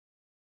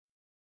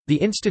The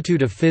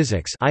Institute of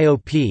Physics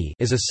 (IOP)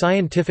 is a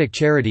scientific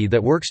charity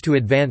that works to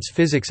advance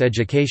physics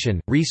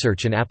education,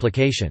 research and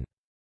application.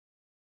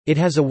 It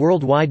has a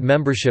worldwide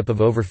membership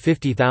of over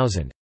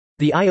 50,000.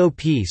 The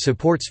IOP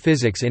supports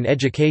physics in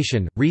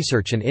education,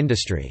 research and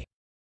industry.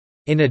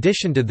 In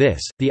addition to this,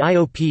 the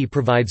IOP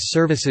provides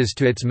services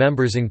to its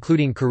members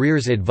including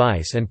careers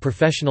advice and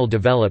professional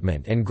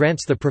development and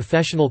grants the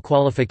professional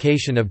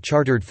qualification of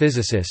Chartered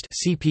Physicist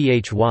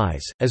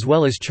 (CPH-wise), as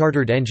well as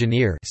Chartered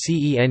Engineer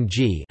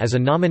 (CENG) as a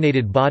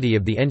nominated body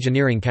of the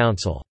Engineering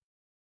Council.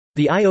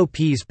 The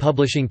IOP's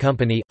publishing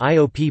company,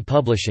 IOP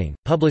Publishing,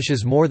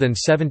 publishes more than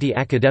 70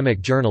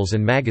 academic journals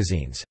and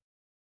magazines.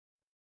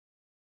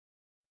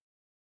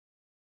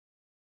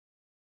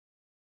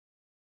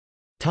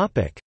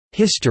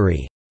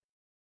 History.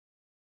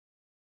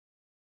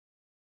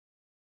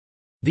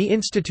 The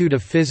Institute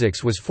of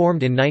Physics was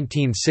formed in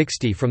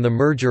 1960 from the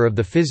merger of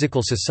the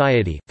Physical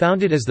Society,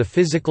 founded as the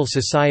Physical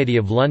Society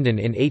of London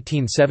in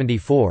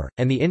 1874,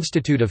 and the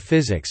Institute of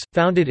Physics,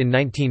 founded in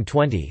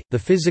 1920. The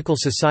Physical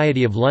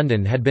Society of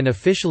London had been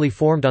officially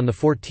formed on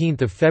 14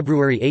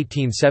 February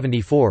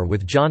 1874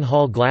 with John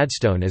Hall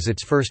Gladstone as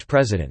its first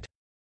president.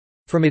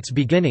 From its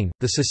beginning,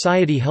 the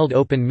Society held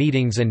open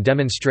meetings and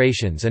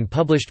demonstrations and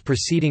published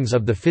proceedings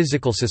of the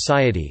Physical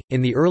Society.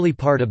 In the early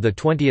part of the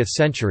 20th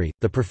century,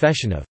 the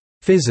profession of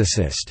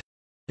physicist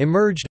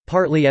emerged,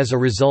 partly as a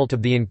result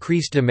of the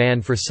increased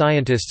demand for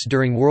scientists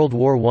during World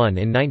War I.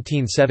 In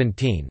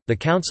 1917, the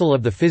Council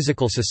of the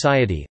Physical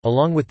Society,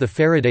 along with the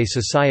Faraday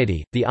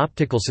Society, the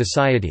Optical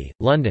Society,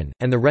 London,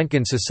 and the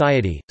Röntgen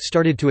Society,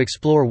 started to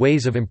explore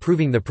ways of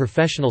improving the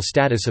professional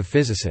status of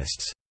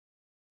physicists.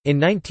 In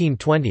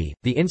 1920,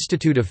 the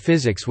Institute of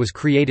Physics was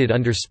created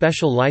under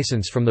special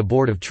license from the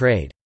Board of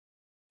Trade.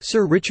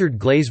 Sir Richard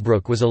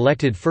Glazebrook was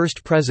elected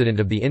first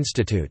president of the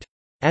institute.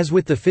 As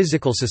with the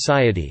Physical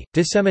Society,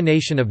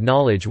 dissemination of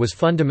knowledge was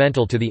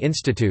fundamental to the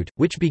institute,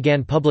 which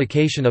began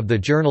publication of the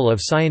Journal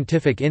of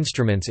Scientific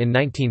Instruments in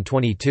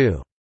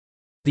 1922.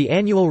 The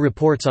annual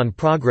reports on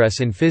progress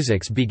in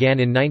physics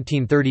began in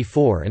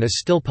 1934 and is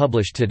still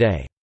published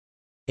today.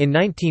 In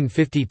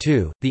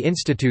 1952, the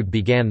institute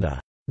began the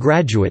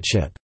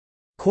graduateship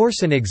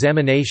course and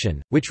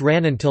examination, which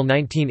ran until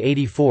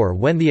 1984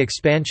 when the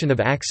expansion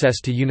of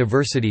access to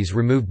universities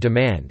removed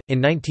demand.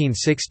 In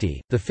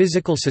 1960, the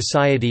Physical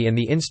Society and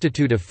the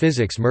Institute of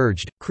Physics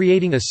merged,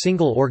 creating a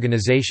single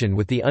organization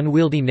with the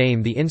unwieldy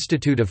name the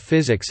Institute of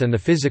Physics and the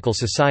Physical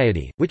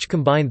Society, which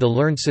combined the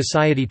learned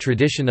society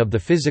tradition of the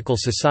Physical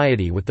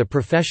Society with the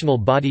professional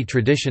body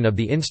tradition of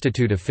the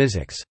Institute of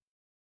Physics.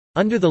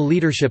 Under the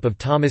leadership of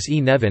Thomas E.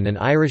 Nevin, an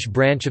Irish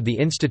branch of the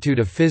Institute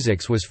of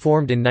Physics was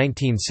formed in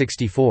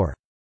 1964.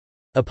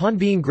 Upon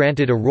being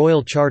granted a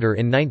royal charter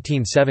in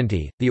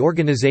 1970, the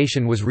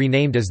organization was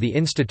renamed as the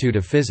Institute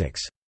of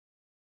Physics.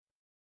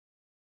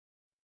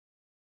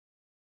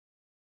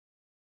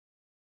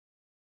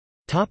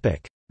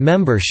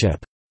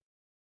 Membership.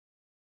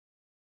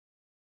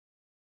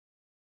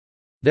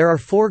 There are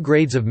 4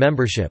 grades of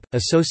membership: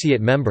 Associate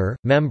Member,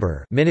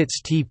 Member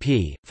Minutes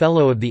TP,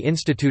 Fellow of the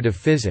Institute of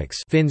Physics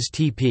FINS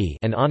TP,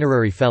 and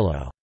Honorary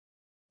Fellow.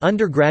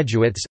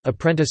 Undergraduates,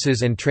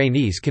 apprentices and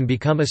trainees can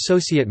become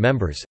associate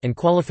members, and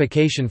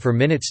qualification for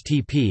Minutes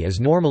TP is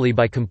normally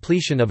by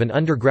completion of an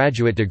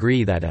undergraduate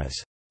degree that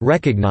is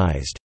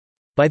recognized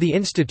by the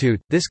institute.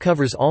 This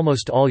covers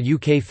almost all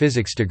UK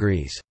physics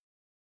degrees.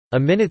 A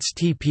Minutes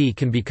TP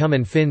can become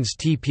an FINS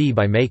TP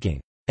by making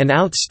an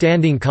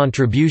outstanding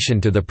contribution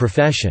to the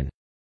profession.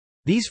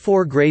 These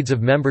 4 grades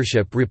of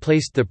membership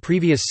replaced the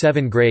previous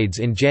 7 grades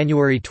in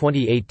January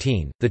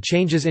 2018. The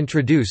changes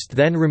introduced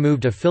then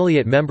removed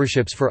affiliate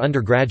memberships for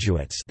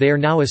undergraduates, they are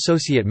now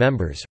associate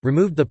members,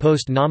 removed the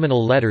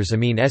post-nominal letters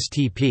AMIN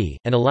STP,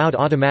 and allowed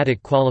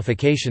automatic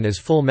qualification as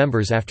full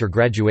members after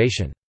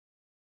graduation.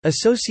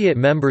 Associate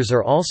members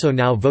are also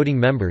now voting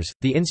members.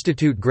 The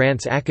institute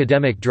grants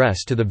academic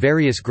dress to the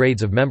various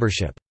grades of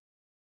membership.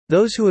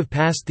 Those who have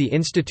passed the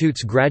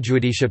Institute's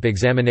graduateship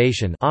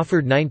examination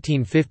offered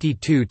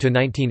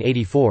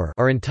 1952–1984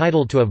 are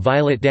entitled to a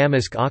violet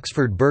damask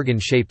Oxford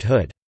Bergen-shaped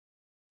hood.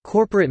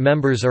 Corporate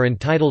members are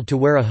entitled to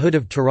wear a hood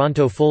of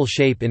Toronto full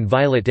shape in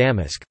violet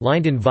damask,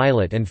 lined in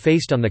violet and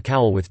faced on the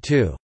cowl with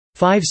 2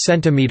 5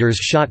 cm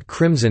shot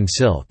crimson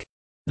silk.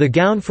 The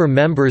gown for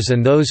members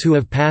and those who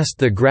have passed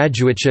the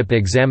graduateship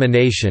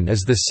examination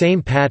is the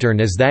same pattern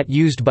as that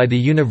used by the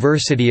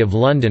University of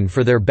London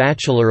for their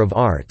Bachelor of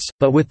Arts,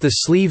 but with the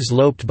sleeves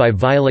loped by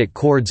violet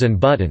cords and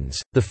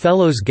buttons. The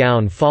Fellows'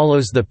 gown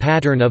follows the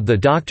pattern of the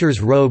Doctor's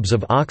robes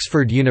of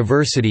Oxford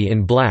University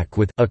in black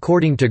with,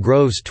 according to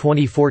Groves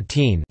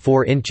 2014,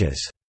 4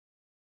 inches.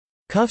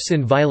 Cuffs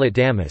in violet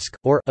damask,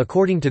 or,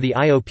 according to the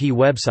IOP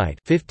website,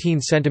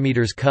 15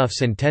 cm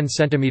cuffs and 10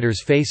 cm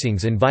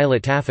facings in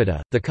violet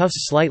taffeta, the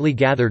cuffs slightly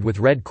gathered with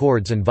red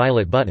cords and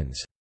violet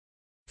buttons.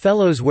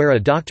 Fellows wear a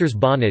doctor's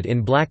bonnet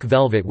in black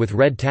velvet with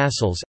red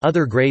tassels,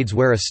 other grades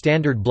wear a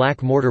standard black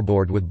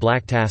mortarboard with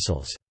black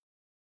tassels.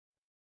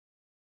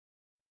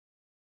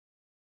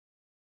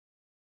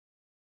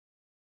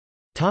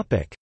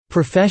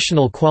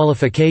 Professional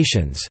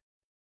qualifications.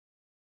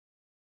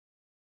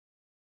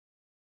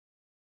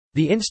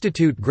 The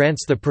institute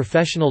grants the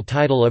professional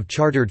title of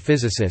Chartered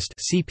Physicist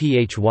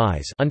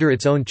under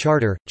its own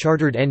charter,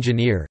 Chartered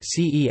Engineer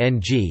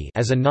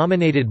as a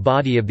nominated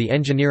body of the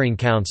Engineering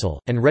Council,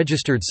 and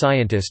Registered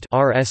Scientist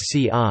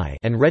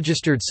and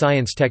Registered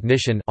Science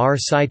Technician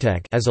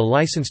as a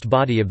licensed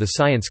body of the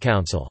Science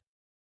Council.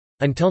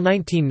 Until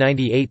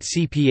 1998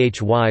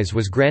 CPH-Wise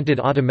was granted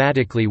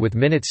automatically with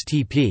minutes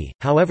TP,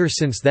 however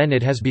since then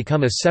it has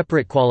become a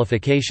separate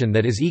qualification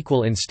that is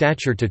equal in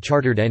stature to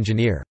Chartered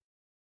Engineer.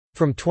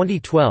 From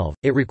 2012,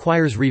 it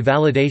requires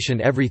revalidation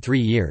every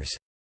 3 years.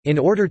 In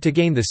order to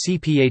gain the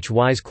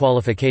CPH-Wise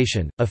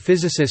qualification, a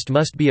physicist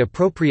must be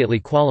appropriately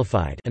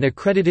qualified. An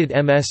accredited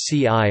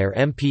MSCI or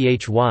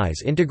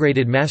MPH-Wise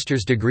integrated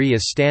master's degree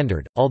is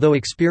standard, although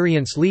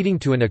experience leading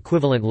to an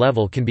equivalent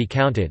level can be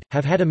counted,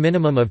 have had a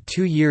minimum of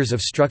 2 years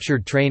of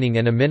structured training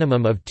and a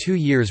minimum of 2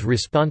 years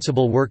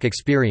responsible work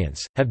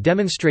experience, have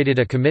demonstrated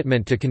a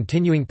commitment to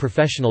continuing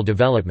professional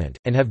development,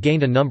 and have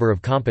gained a number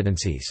of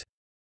competencies.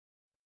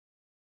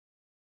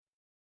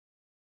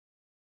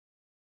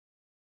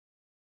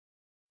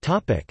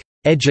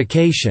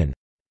 Education.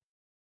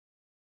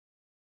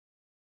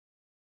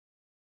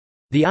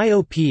 The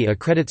IOP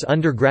accredits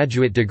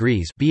undergraduate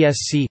degrees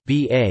BSc,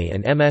 BA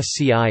and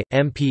MSCI,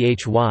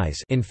 MPH-Wise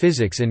in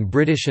physics in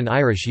British and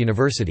Irish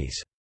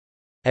universities.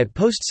 At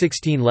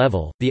post-16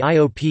 level, the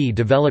IOP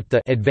developed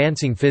the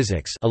Advancing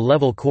Physics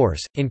A-level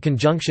course, in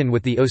conjunction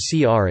with the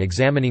OCR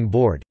Examining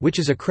Board, which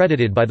is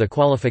accredited by the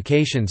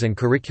Qualifications and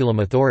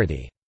Curriculum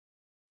Authority.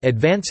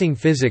 Advancing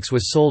Physics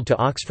was sold to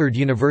Oxford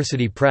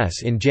University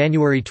Press in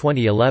January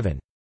 2011.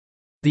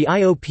 The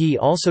IOP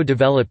also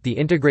developed the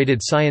Integrated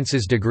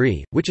Sciences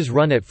degree, which is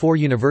run at 4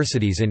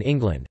 universities in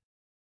England.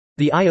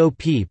 The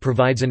IOP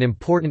provides an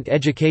important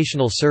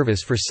educational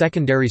service for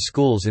secondary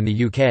schools in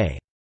the UK.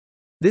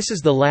 This is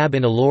the lab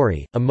in a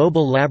lorry, a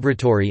mobile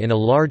laboratory in a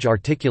large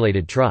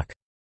articulated truck.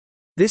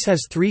 This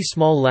has 3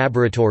 small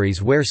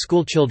laboratories where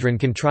schoolchildren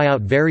can try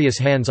out various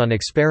hands-on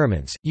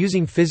experiments,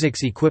 using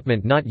physics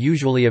equipment not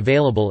usually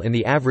available in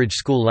the average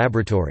school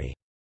laboratory.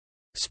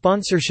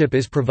 Sponsorship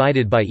is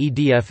provided by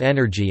EDF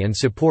Energy and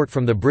support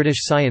from the British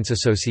Science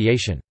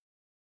Association.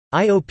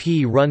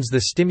 IOP runs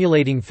the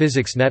Stimulating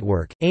Physics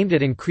Network, aimed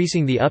at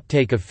increasing the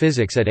uptake of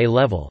physics at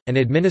A-level, and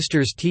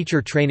administers teacher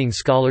training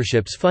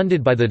scholarships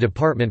funded by the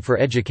Department for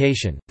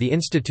Education. The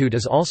institute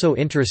is also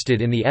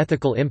interested in the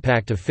ethical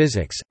impact of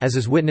physics, as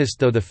is witnessed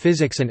through the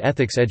Physics and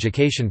Ethics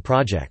Education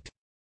Project.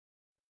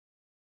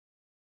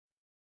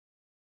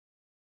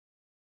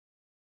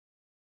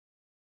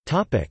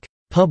 Topic: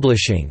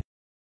 Publishing.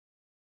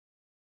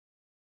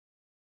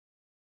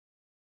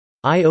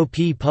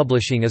 IOP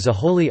Publishing is a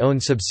wholly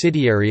owned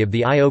subsidiary of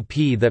the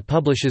IOP that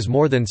publishes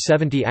more than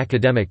 70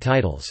 academic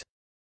titles.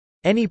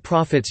 Any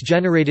profits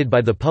generated by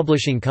the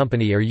publishing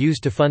company are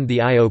used to fund the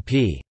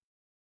IOP.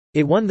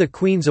 It won the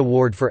Queen's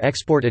Award for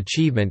Export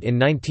Achievement in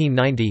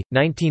 1990,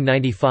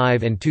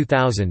 1995 and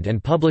 2000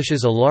 and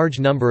publishes a large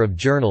number of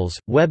journals,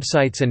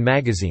 websites and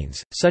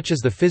magazines, such as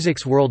the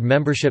Physics World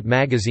membership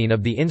magazine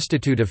of the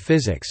Institute of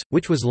Physics,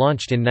 which was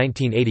launched in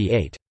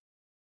 1988.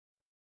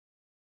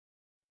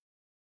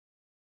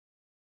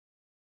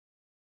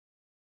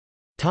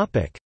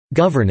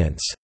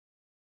 Governance.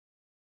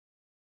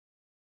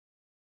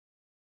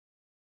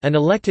 An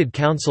elected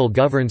council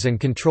governs and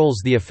controls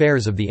the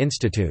affairs of the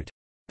institute.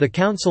 The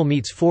council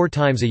meets 4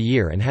 times a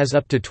year and has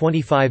up to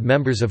 25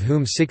 members, of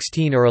whom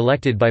 16 are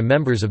elected by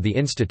members of the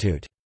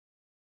institute.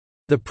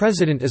 The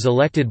president is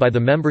elected by the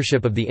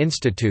membership of the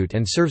institute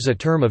and serves a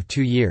term of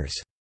 2 years.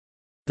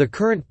 The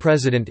current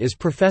president is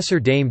Professor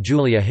Dame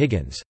Julia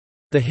Higgins.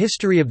 The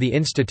history of the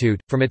institute,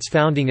 from its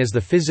founding as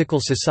the Physical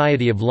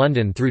Society of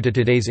London through to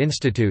today's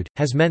institute,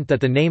 has meant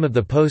that the name of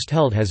the post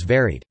held has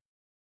varied.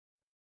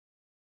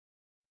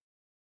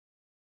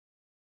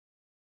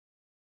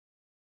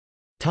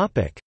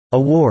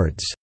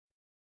 Awards.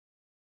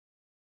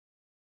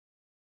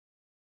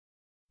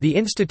 The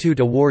institute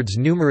awards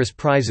numerous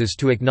prizes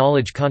to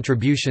acknowledge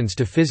contributions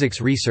to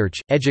physics research,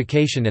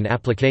 education and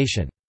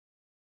application.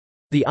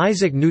 The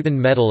Isaac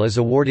Newton Medal is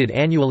awarded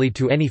annually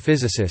to any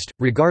physicist,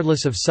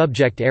 regardless of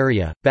subject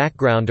area,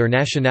 background or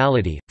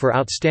nationality, for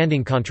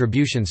outstanding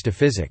contributions to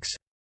physics.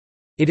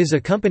 It is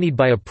accompanied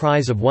by a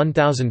prize of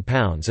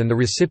 £1,000 and the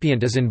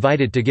recipient is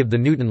invited to give the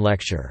Newton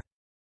Lecture.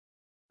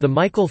 The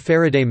Michael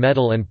Faraday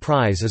Medal and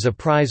Prize is a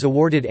prize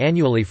awarded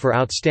annually for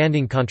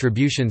outstanding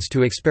contributions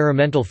to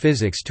experimental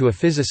physics to a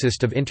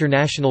physicist of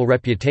international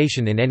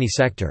reputation in any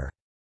sector.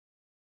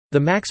 The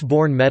Max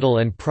Born Medal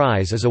and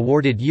Prize is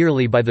awarded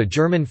yearly by the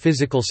German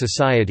Physical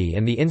Society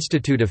and the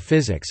Institute of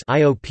Physics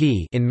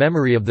 (IOP) in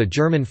memory of the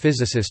German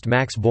physicist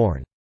Max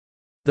Born.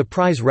 The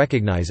prize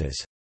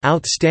recognizes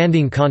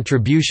outstanding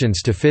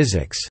contributions to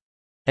physics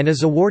and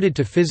is awarded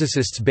to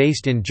physicists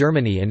based in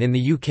Germany and in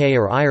the UK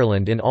or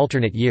Ireland in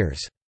alternate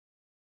years.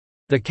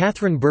 The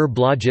Catherine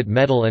Burr-Blodgett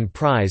Medal and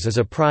Prize is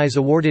a prize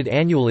awarded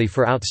annually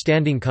for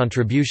outstanding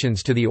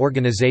contributions to the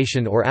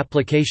organization or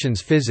applications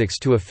physics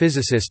to a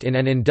physicist in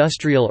an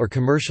industrial or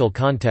commercial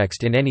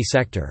context in any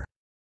sector.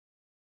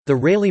 The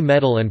Rayleigh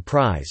Medal and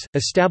Prize,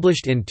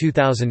 established in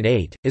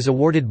 2008, is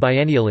awarded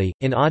biennially,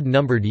 in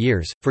odd-numbered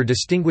years, for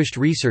distinguished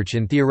research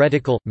in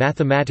theoretical,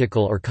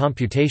 mathematical or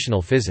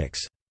computational physics.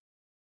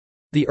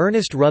 The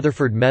Ernest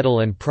Rutherford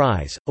Medal and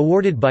Prize,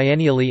 awarded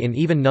biennially in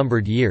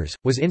even-numbered years,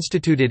 was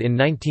instituted in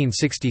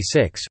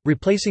 1966,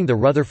 replacing the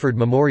Rutherford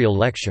Memorial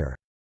Lecture.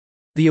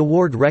 The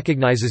award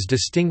recognizes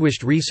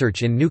distinguished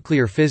research in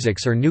nuclear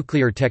physics or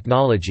nuclear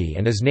technology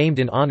and is named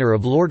in honor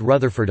of Lord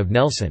Rutherford of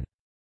Nelson.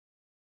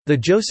 The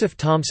Joseph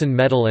Thomson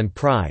Medal and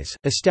Prize,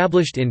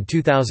 established in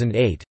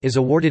 2008, is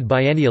awarded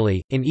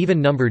biennially, in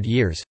even-numbered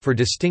years, for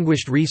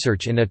distinguished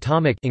research in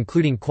atomic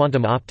including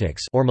quantum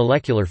optics or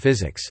molecular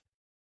physics.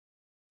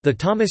 The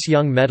Thomas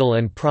Young Medal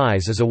and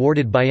Prize is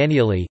awarded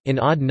biennially, in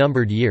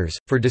odd-numbered years,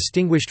 for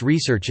distinguished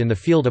research in the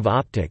field of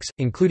optics,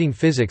 including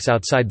physics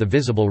outside the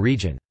visible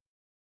region.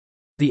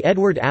 The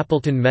Edward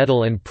Appleton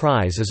Medal and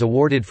Prize is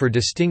awarded for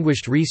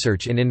distinguished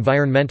research in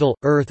environmental,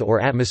 earth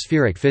or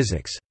atmospheric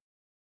physics.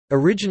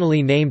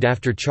 Originally named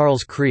after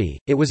Charles Cree,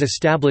 it was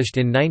established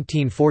in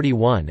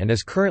 1941 and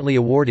is currently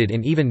awarded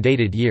in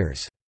even-dated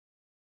years.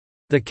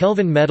 The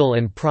Kelvin Medal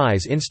and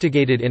Prize,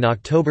 instigated in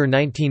October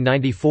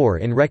 1994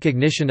 in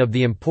recognition of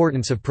the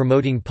importance of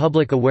promoting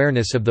public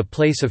awareness of the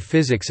place of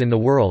physics in the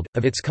world,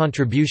 of its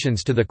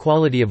contributions to the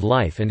quality of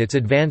life and its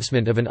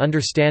advancement of an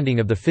understanding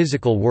of the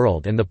physical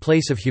world and the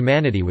place of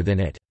humanity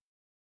within it.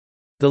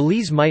 The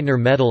Lise Meitner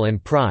Medal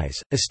and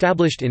Prize,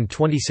 established in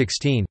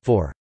 2016,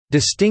 for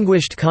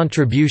distinguished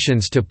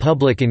contributions to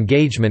public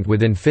engagement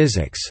within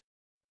physics.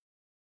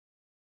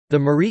 The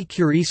Marie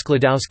Curie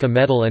Sklodowska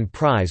Medal and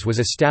Prize was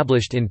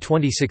established in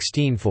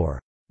 2016 for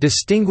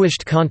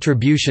distinguished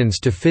contributions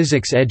to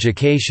physics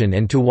education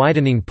and to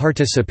widening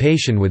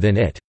participation within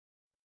it.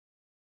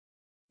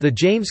 The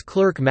James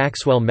Clerk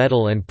Maxwell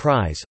Medal and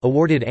Prize,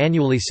 awarded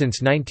annually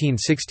since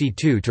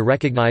 1962 to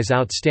recognize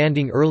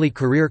outstanding early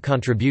career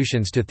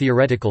contributions to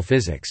theoretical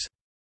physics.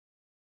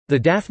 The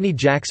Daphne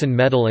Jackson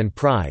Medal and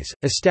Prize,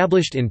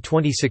 established in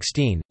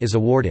 2016, is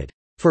awarded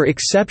for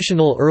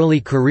exceptional early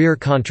career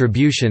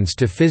contributions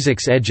to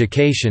physics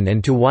education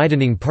and to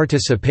widening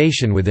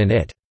participation within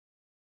it.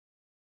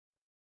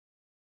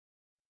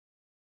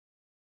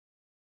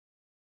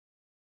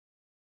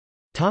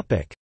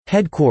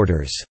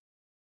 Headquarters.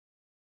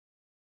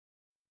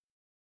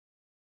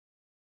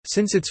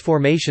 Since its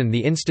formation,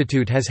 the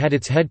institute has had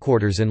its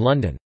headquarters in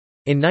London.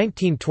 In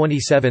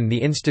 1927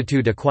 the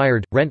institute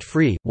acquired,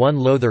 rent-free, 1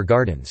 Lowther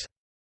Gardens.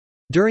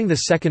 During the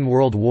Second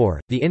World War,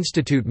 the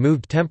institute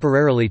moved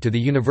temporarily to the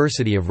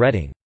University of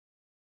Reading.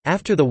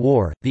 After the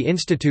war, the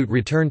institute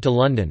returned to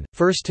London,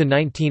 first to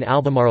 19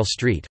 Albemarle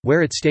Street,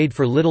 where it stayed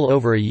for little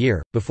over a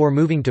year, before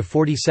moving to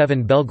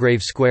 47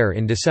 Belgrave Square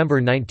in December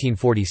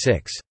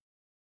 1946.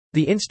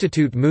 The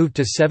institute moved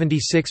to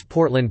 76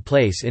 Portland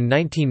Place in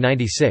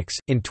 1996.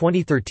 In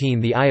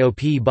 2013, the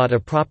IOP bought a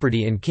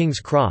property in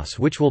King's Cross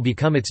which will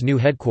become its new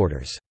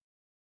headquarters.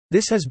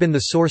 This has been the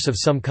source of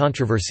some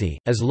controversy,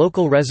 as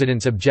local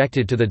residents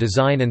objected to the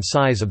design and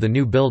size of the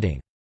new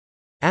building.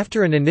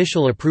 After an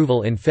initial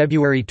approval in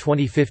February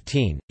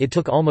 2015, it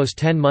took almost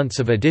 10 months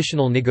of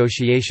additional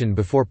negotiation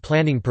before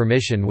planning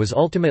permission was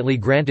ultimately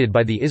granted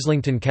by the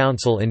Islington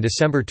Council in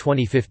December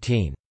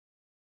 2015.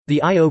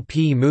 The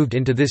IOP moved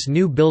into this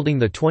new building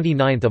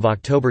 29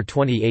 October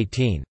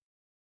 2018.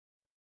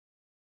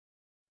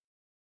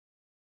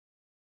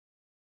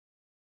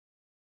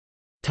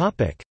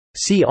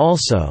 See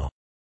also: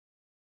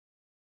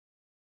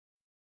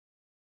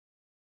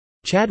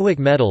 Chadwick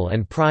Medal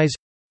and Prize,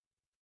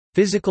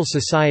 Physical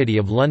Society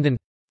of London,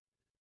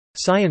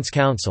 Science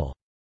Council.